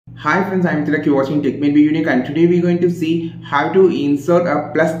Hi friends, I'm Tilak, you're watching Tech May Be Unique, and today we're going to see how to insert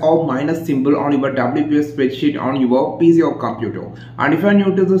a plus or minus symbol on your WPS spreadsheet on your PC or computer. And if you're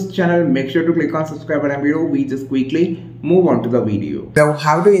new to this channel, make sure to click on subscribe button below. We just quickly move on to the video. So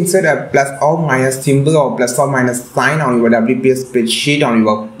how to insert a plus or minus symbol or plus or minus sign on your WPS spreadsheet on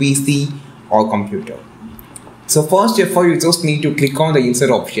your PC or computer. So first of all, you just need to click on the insert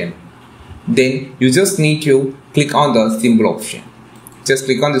option. Then you just need to click on the symbol option. Just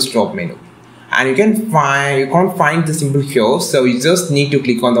click on this drop menu, and you can't find the symbol here, so you just need to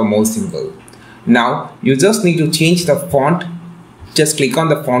click on the mouse symbol. Now you just need to change the font. Just click on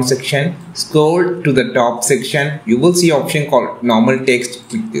the font section, scroll to the top section, you will see an option called normal text.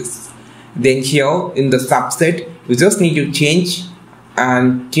 Click this. Then here in the subset, you just need to change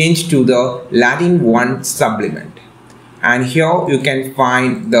to the Latin 1 supplement, and here you can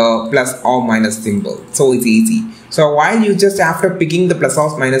find the plus or minus symbol. So it's easy. So while you just after picking the plus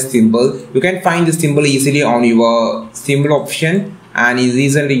or minus symbol, you can find the symbol easily on your symbol option, and is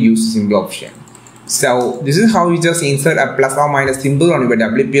easily used symbol option. So this is how you just insert a plus or minus symbol on your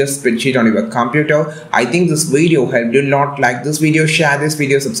WPS spreadsheet on your computer. I think this video helped you a lot. Like this video, share this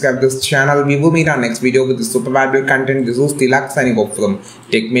video, subscribe to this channel. We will meet our next video with the super valuable content. This is Tilak signing off from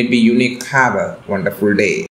Tech May Be Unique. Have a wonderful day.